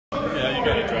you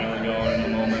got adrenaline going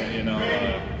in the moment, you know.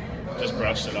 Just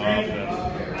brushed it off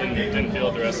and didn't feel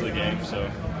it the rest of the game, so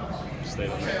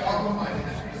stayed on there.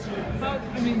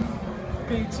 I mean,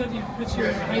 you said you pitched here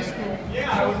in high school.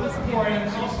 This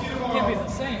can't be the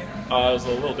same. It was a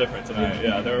little different tonight.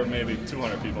 Yeah, there were maybe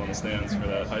 200 people in the stands for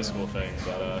that high school thing,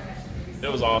 but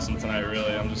it was awesome tonight.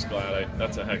 Really, I'm just glad.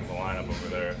 That's a heck of a lineup over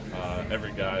there.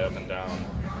 Every guy up and down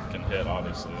can hit.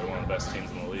 Obviously, they're one of the best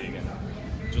teams in the league, and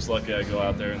just lucky I go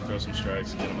out there and throw some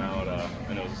strikes and get them out.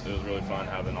 And it was really fun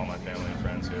having all my family and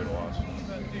friends here to watch.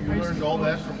 You learned all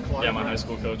that from Clyde? Yeah, my high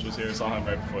school coach was here. Saw him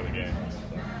right before the game.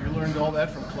 You learned all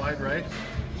that from Clyde, right?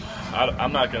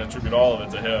 I'm not going to attribute all of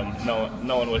it to him,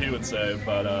 knowing what he would say,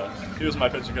 but he was my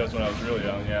pitching coach when I was really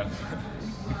young, yeah.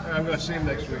 I'm going to see him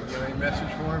next week. You have any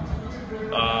message for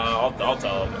him? I'll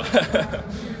tell him.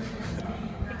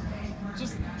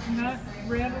 Just not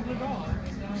rattled at all.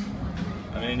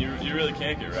 I mean, you really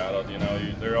can't get rattled, you know.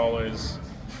 They're always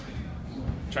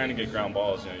trying to get ground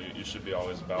balls. You know, you should be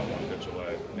always about one pitch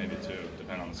away, maybe two,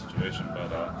 depending on the situation. But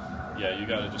yeah, you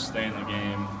got to just stay in the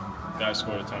game. Guy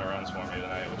scored a ton of runs for me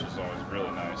tonight, which is always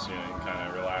really nice. You know, you can kind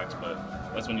of relax, but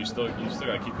that's when you still got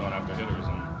to keep going after hitters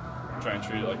and try and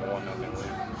treat it like a 1-0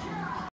 lead.